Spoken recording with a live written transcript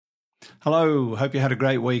Hello, hope you had a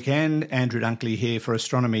great weekend. Andrew Dunkley here for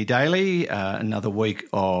Astronomy Daily. Another week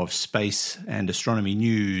of space and astronomy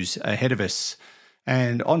news ahead of us.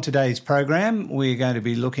 And on today's program, we're going to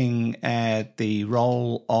be looking at the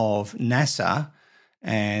role of NASA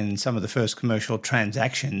and some of the first commercial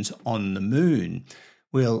transactions on the moon.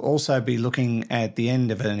 We'll also be looking at the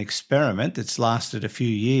end of an experiment that's lasted a few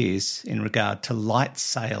years in regard to light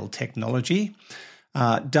sail technology.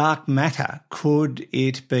 Dark matter, could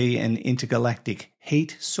it be an intergalactic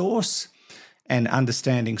heat source? And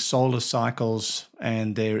understanding solar cycles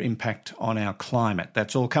and their impact on our climate.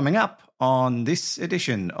 That's all coming up on this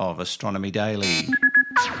edition of Astronomy Daily.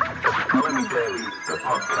 Astronomy Daily, the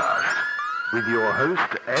podcast, with your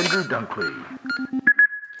host, Andrew Dunkley.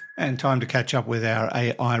 And time to catch up with our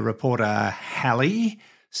AI reporter, Hallie.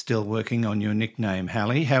 Still working on your nickname,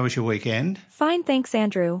 Hallie. How was your weekend? Fine, thanks,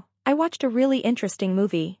 Andrew. I watched a really interesting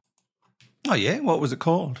movie. Oh yeah? What was it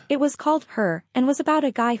called? It was called Her, and was about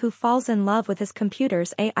a guy who falls in love with his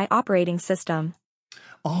computer's AI operating system.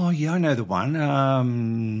 Oh yeah, I know the one.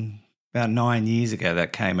 About 9 years ago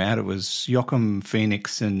that came out. It was Joaquin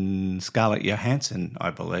Phoenix and Scarlett Johansson,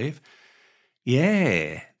 I believe.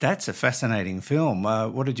 Yeah, that's a fascinating film.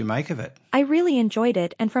 What did you make of it? I really enjoyed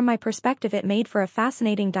it, and from my perspective it made for a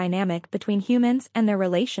fascinating dynamic between humans and their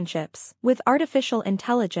relationships with artificial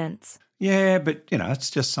intelligence. Yeah, but,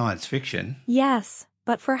 it's just science fiction. Yes,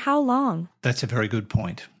 but for how long? That's a very good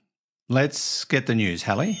point. Let's get the news,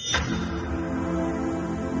 Hallie.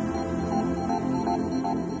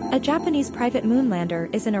 A Japanese private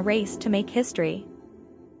moonlander is in a race to make history.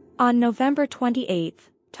 On November 28th,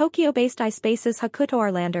 Tokyo-based iSpace's Hakuto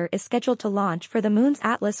lander is scheduled to launch for the moon's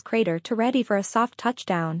Atlas crater to ready for a soft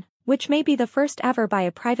touchdown, which may be the first ever by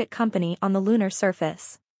a private company on the lunar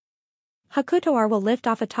surface. Hakuto will lift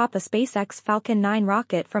off atop a SpaceX Falcon 9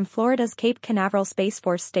 rocket from Florida's Cape Canaveral Space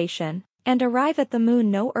Force Station, and arrive at the moon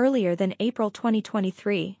no earlier than April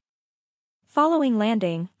 2023. Following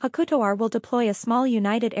landing, Hakuto will deploy a small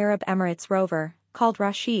United Arab Emirates rover, called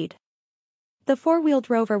Rashid. The four-wheeled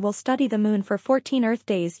rover will study the moon for 14 Earth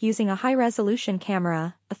days using a high-resolution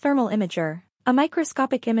camera, a thermal imager, a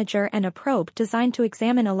microscopic imager and a probe designed to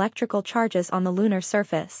examine electrical charges on the lunar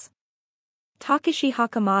surface. Takeshi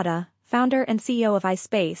Hakamada, founder and CEO of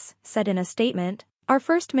iSpace, said in a statement, "Our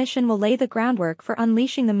first mission will lay the groundwork for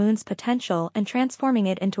unleashing the moon's potential and transforming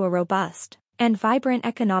it into a robust and vibrant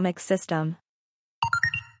economic system."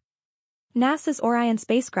 NASA's Orion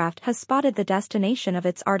spacecraft has spotted the destination of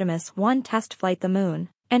its Artemis 1 test flight, the moon,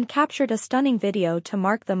 and captured a stunning video to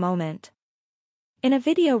mark the moment. In a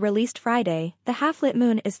video released Friday, the half-lit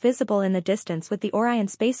moon is visible in the distance with the Orion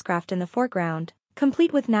spacecraft in the foreground,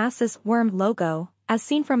 complete with NASA's worm logo, as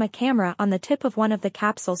seen from a camera on the tip of one of the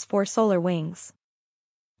capsule's 4 solar wings.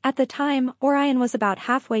 At the time, Orion was about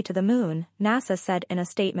halfway to the moon, NASA said in a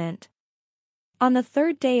statement. On the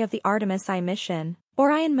third day of the Artemis I mission,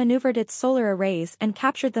 Orion maneuvered its solar arrays and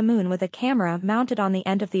captured the moon with a camera mounted on the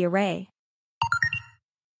end of the array.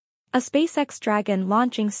 A SpaceX Dragon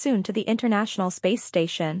launching soon to the International Space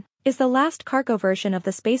Station is the last cargo version of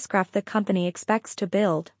the spacecraft the company expects to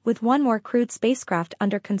build, with one more crewed spacecraft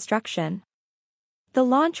under construction. The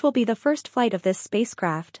launch will be the first flight of this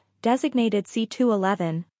spacecraft, designated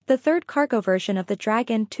C211, the third cargo version of the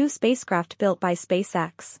Dragon 2 spacecraft built by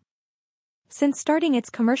SpaceX. Since starting its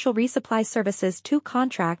commercial resupply services 2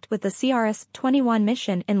 contract with the CRS-21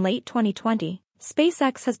 mission in late 2020,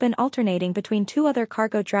 SpaceX has been alternating between 2 other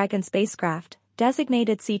cargo Dragon spacecraft,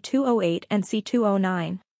 designated C208 and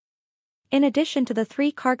C209. In addition to the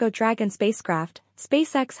 3 cargo Dragon spacecraft,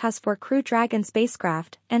 SpaceX has 4 Crew Dragon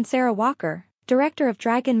spacecraft, and Sarah Walker, director of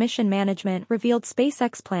Dragon Mission Management, revealed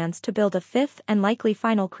SpaceX plans to build a 5th and likely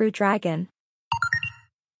final Crew Dragon.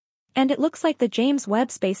 And it looks like the James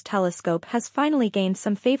Webb Space Telescope has finally gained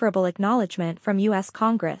some favorable acknowledgement from U.S.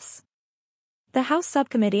 Congress. The House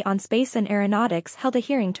Subcommittee on Space and Aeronautics held a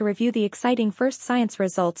hearing to review the exciting first science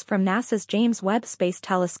results from NASA's James Webb Space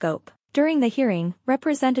Telescope. During the hearing,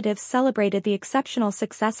 representatives celebrated the exceptional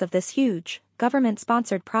success of this huge,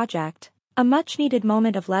 government-sponsored project, a much-needed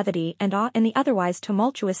moment of levity and awe in the otherwise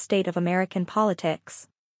tumultuous state of American politics.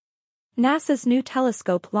 NASA's new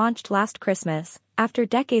telescope launched last Christmas, after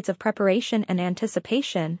decades of preparation and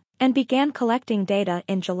anticipation, and began collecting data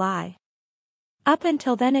in July. Up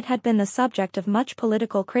until then it had been the subject of much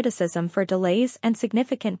political criticism for delays and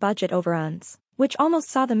significant budget overruns, which almost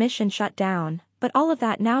saw the mission shut down, but all of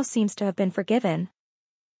that now seems to have been forgiven.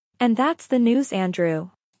 And that's the news, Andrew.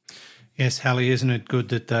 Yes, Hallie, isn't it good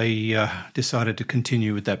that they decided to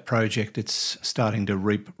continue with that project? It's starting to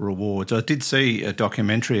reap rewards. I did see a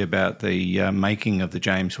documentary about the making of the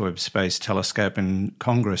James Webb Space Telescope, and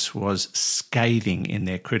Congress was scathing in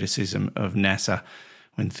their criticism of NASA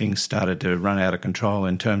when things started to run out of control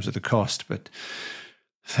in terms of the cost. But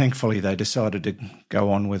thankfully, they decided to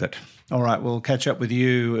go on with it. All right, we'll catch up with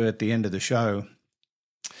you at the end of the show.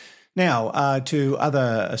 Now, to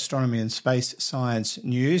other astronomy and space science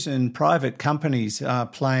news, and private companies are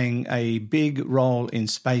playing a big role in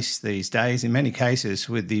space these days, in many cases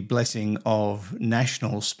with the blessing of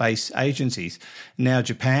national space agencies. Now,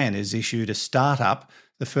 Japan has issued a startup,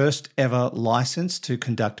 the first ever license to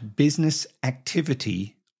conduct business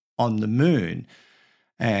activity on the moon,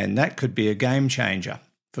 and that could be a game changer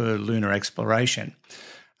for lunar exploration.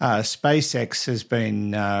 SpaceX has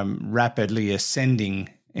been rapidly ascending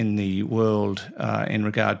in the world in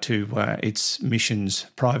regard to its missions,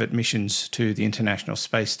 private missions to the International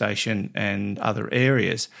Space Station and other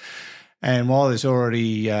areas. And while there's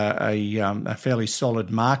already a fairly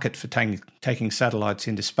solid market for taking satellites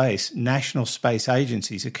into space, national space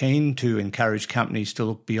agencies are keen to encourage companies to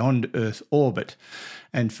look beyond Earth orbit.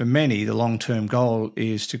 And for many, the long-term goal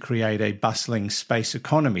is to create a bustling space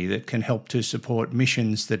economy that can help to support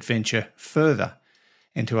missions that venture further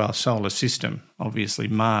into our solar system. Obviously,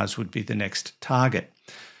 Mars would be the next target.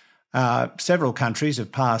 Several countries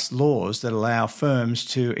have passed laws that allow firms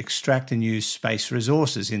to extract and use space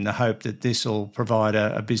resources in the hope that this will provide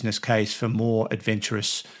a business case for more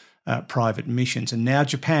adventurous private missions. And now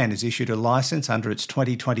Japan has issued a license under its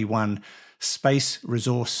 2021 Space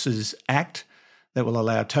Resources Act that will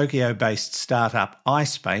allow Tokyo-based startup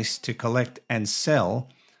iSpace to collect and sell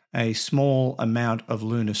a small amount of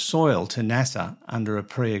lunar soil to NASA under a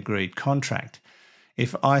pre-agreed contract.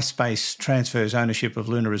 If iSpace transfers ownership of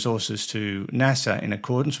lunar resources to NASA in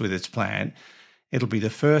accordance with its plan, it'll be the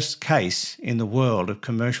first case in the world of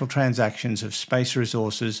commercial transactions of space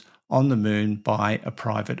resources on the moon by a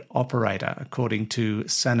private operator, according to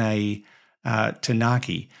Sanae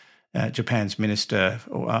Tanaki, Japan's Minister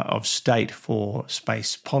of State for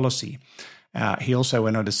Space Policy. He also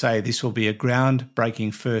went on to say this will be a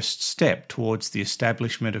groundbreaking first step towards the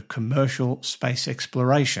establishment of commercial space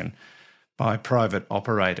exploration by private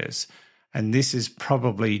operators. And this is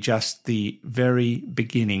probably just the very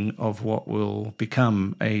beginning of what will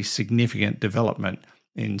become a significant development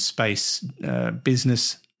in space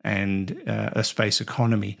business and a space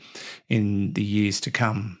economy in the years to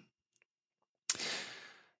come.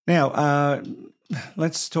 Now,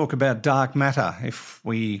 let's talk about dark matter, if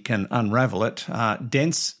we can unravel it.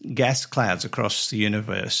 Dense gas clouds across the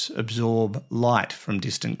universe absorb light from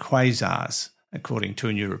distant quasars, according to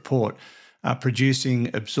a new report,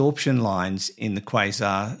 producing absorption lines in the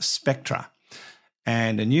quasar spectra.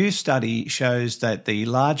 And a new study shows that the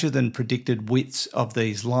larger than predicted widths of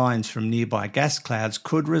these lines from nearby gas clouds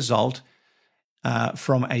could result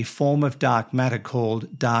from a form of dark matter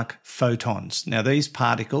called dark photons. Now, these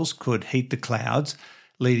particles could heat the clouds,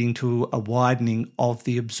 leading to a widening of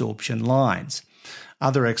the absorption lines.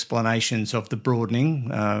 Other explanations of the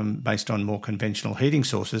broadening, based on more conventional heating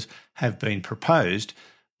sources, have been proposed.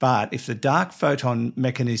 But if the dark photon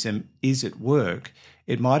mechanism is at work,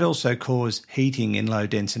 it might also cause heating in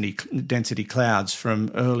low-density clouds from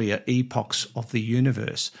earlier epochs of the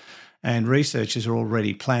universe. And researchers are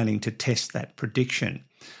already planning to test that prediction.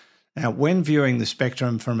 Now, when viewing the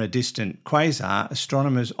spectrum from a distant quasar,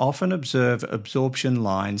 astronomers often observe absorption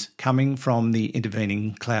lines coming from the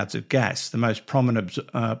intervening clouds of gas. The most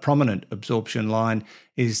prominent absorption line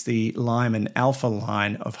is the Lyman alpha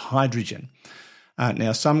line of hydrogen.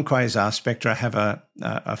 Now, some quasar spectra have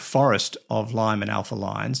a forest of Lyman alpha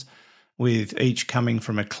lines, with each coming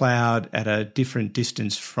from a cloud at a different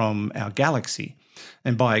distance from our galaxy.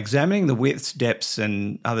 And by examining the widths, depths,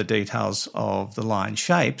 and other details of the line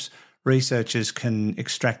shapes, researchers can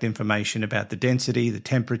extract information about the density, the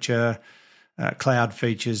temperature, cloud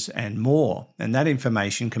features, and more. And that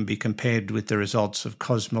information can be compared with the results of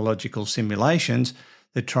cosmological simulations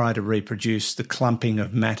that try to reproduce the clumping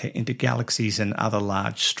of matter into galaxies and other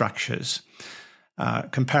large structures.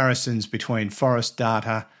 Comparisons between forest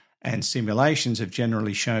data and simulations have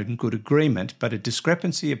generally shown good agreement, but a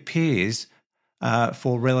discrepancy appears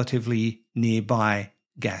for relatively nearby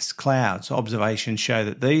gas clouds. Observations show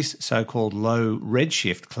that these so-called low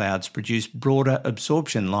redshift clouds produce broader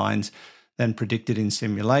absorption lines than predicted in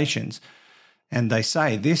simulations. And they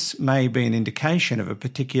say this may be an indication of a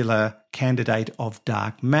particular candidate of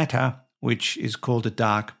dark matter, which is called a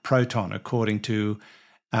dark proton, according to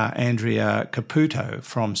Andrea Caputo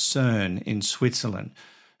from CERN in Switzerland,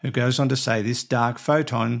 who goes on to say this dark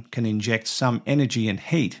photon can inject some energy and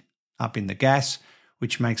heat up in the gas,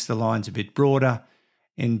 which makes the lines a bit broader,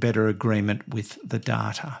 in better agreement with the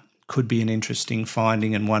data. Could be an interesting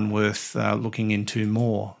finding and one worth looking into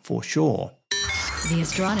more, for sure. The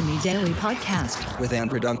Astronomy Daily Podcast with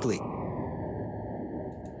Andrew Dunkley.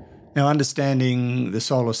 Now, understanding the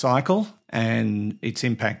solar cycle and its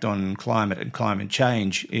impact on climate and climate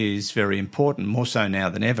change is very important, more so now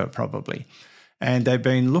than ever, probably. And they've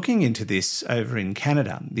been looking into this over in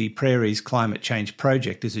Canada. The Prairies Climate Change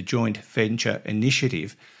Project is a joint venture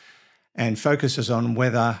initiative and focuses on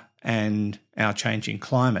weather and our changing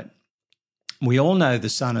climate. We all know the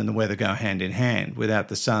sun and the weather go hand in hand. Without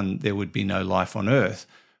the sun, there would be no life on Earth.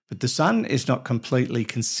 But the sun is not completely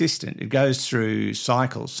consistent. It goes through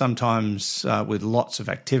cycles, sometimes with lots of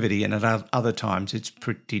activity, and at other times it's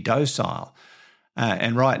pretty docile.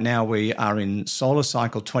 And right now we are in solar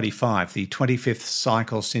cycle 25, the 25th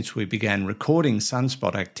cycle since we began recording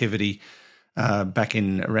sunspot activity back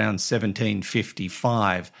in around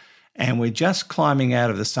 1755. And we're just climbing out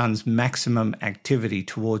of the sun's maximum activity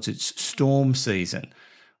towards its storm season,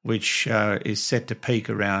 which is set to peak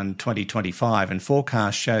around 2025, and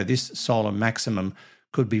forecasts show this solar maximum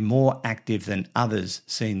could be more active than others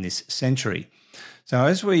seen this century. So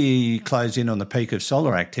as we close in on the peak of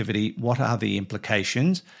solar activity, what are the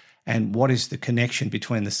implications and what is the connection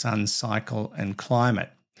between the sun's cycle and climate?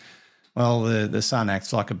 Well, the sun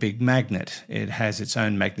acts like a big magnet. It has its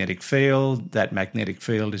own magnetic field. That magnetic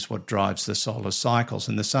field is what drives the solar cycles,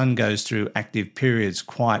 and the sun goes through active periods,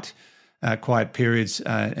 quiet periods,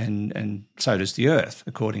 and so does the Earth,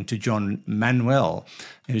 according to John Manuel,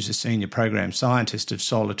 who's a senior program scientist of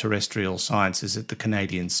solar terrestrial sciences at the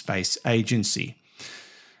Canadian Space Agency.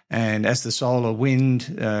 And as the solar wind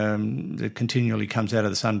that continually comes out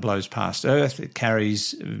of the sun blows past Earth, it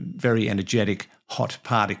carries very energetic hot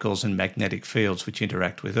particles and magnetic fields which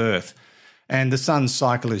interact with Earth. And the sun's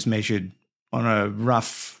cycle is measured on a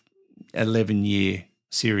rough 11-year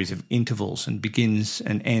series of intervals and begins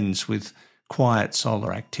and ends with quiet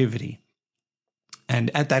solar activity.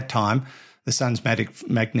 And at that time, the sun's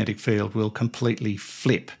magnetic field will completely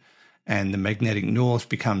flip, and the magnetic north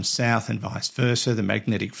becomes south and vice versa. The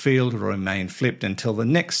magnetic field will remain flipped until the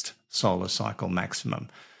next solar cycle maximum.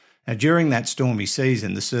 Now, during that stormy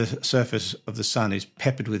season, the surface of the sun is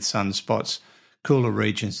peppered with sunspots, cooler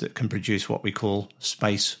regions that can produce what we call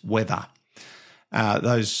space weather. And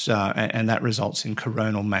that results in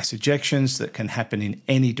coronal mass ejections that can happen in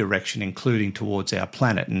any direction, including towards our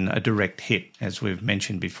planet. And a direct hit, as we've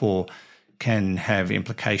mentioned before, can have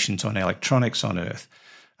implications on electronics on Earth.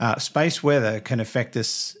 Space weather can affect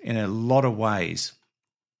us in a lot of ways,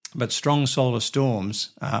 but strong solar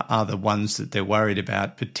storms are the ones that they're worried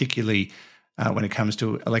about, particularly when it comes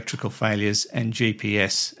to electrical failures and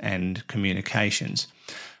GPS and communications.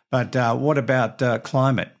 But what about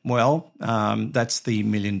climate? Well, that's the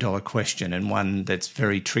million-dollar question, and one that's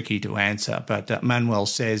very tricky to answer. But Manuel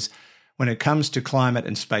says, when it comes to climate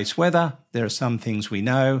and space weather, there are some things we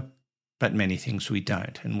know, but many things we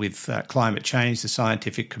don't. And with climate change, the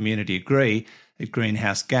scientific community agree that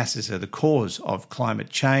greenhouse gases are the cause of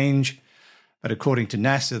climate change. But according to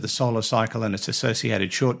NASA, the solar cycle and its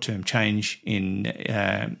associated short-term change in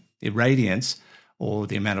irradiance, or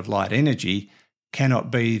the amount of light energy,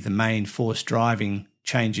 cannot be the main force driving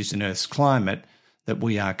changes in Earth's climate that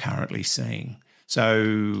we are currently seeing.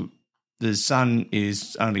 So the sun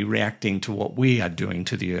is only reacting to what we are doing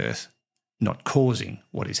to the Earth, not causing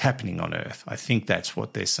what is happening on Earth. I think that's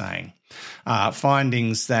what they're saying.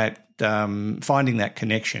 Finding that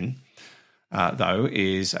connection, though,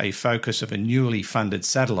 is a focus of a newly funded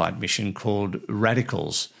satellite mission called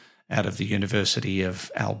Radicals out of the University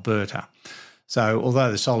of Alberta. So although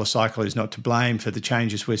the solar cycle is not to blame for the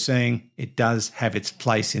changes we're seeing, it does have its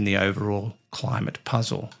place in the overall climate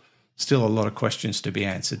puzzle. Still a lot of questions to be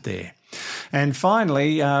answered there. And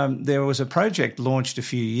finally, there was a project launched a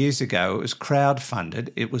few years ago. It was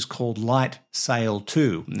crowdfunded. It was called Light Sail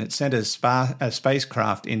 2, and it sent a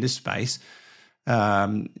spacecraft into space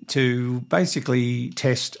to basically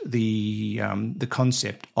test the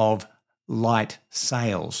concept of light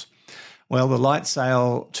sails. Well, the Light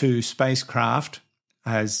Sail 2 spacecraft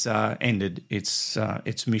has ended its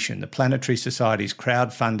mission. The Planetary Society's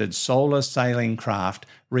crowd-funded solar sailing craft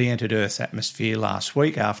re-entered Earth's atmosphere last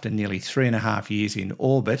week after nearly 3.5 years in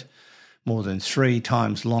orbit, more than 3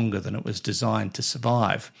 times longer than it was designed to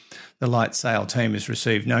survive. The Light Sail team has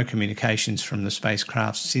received no communications from the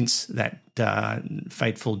spacecraft since that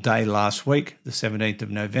fateful day last week, the 17th of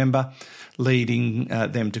November, leading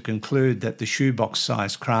them to conclude that the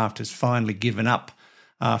shoebox-sized craft has finally given up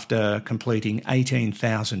after completing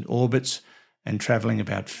 18,000 orbits and travelling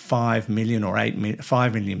about 5 million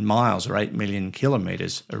miles or 8 million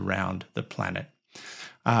kilometres around the planet.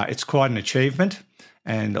 It's quite an achievement,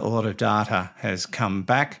 and a lot of data has come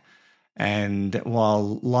back. And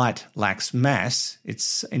while light lacks mass,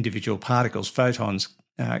 its individual particles, photons,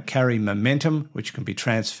 carry momentum, which can be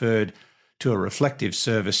transferred to a reflective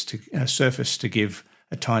surface to give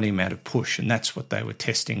a tiny amount of push. And that's what they were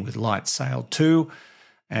testing with LightSail 2.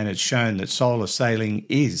 And it's shown that solar sailing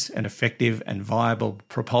is an effective and viable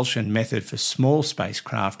propulsion method for small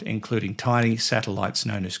spacecraft, including tiny satellites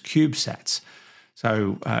known as CubeSats.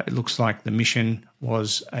 So it looks like the mission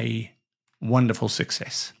was a wonderful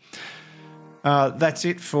success. That's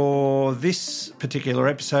it for this particular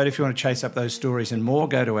episode. If you want to chase up those stories and more,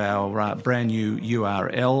 go to our brand new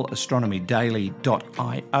URL,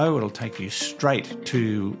 astronomydaily.io. It'll take you straight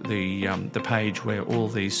to the page where all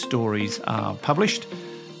these stories are published.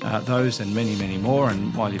 Those and many, many more.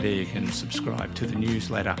 And while you're there, you can subscribe to the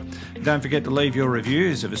newsletter. Don't forget to leave your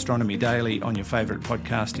reviews of Astronomy Daily on your favourite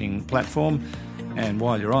podcasting platform. And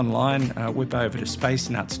while you're online, whip over to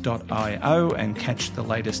spacenuts.io and catch the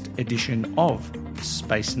latest edition of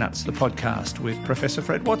Space Nuts, the podcast, with Professor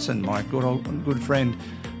Fred Watson, my good friend,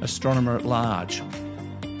 astronomer at large.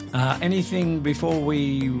 Anything before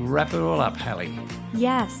we wrap it all up, Hallie?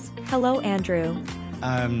 Yes. Hello, Andrew.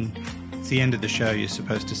 It's the end of the show. You're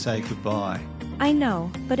supposed to say goodbye. I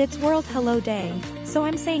know, but it's World Hello Day, so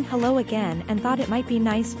I'm saying hello again and thought it might be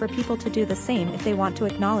nice for people to do the same if they want to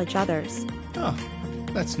acknowledge others. Oh,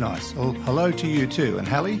 that's nice. Well, hello to you too. And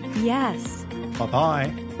Hallie? Yes.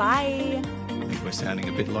 Bye-bye. Bye. I think we're sounding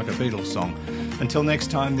a bit like a Beatles song. Until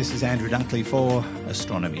next time, this is Andrew Dunkley for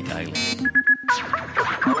Astronomy Daily.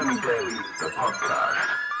 Astronomy Daily, the podcast,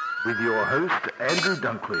 with your host, Andrew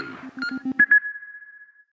Dunkley.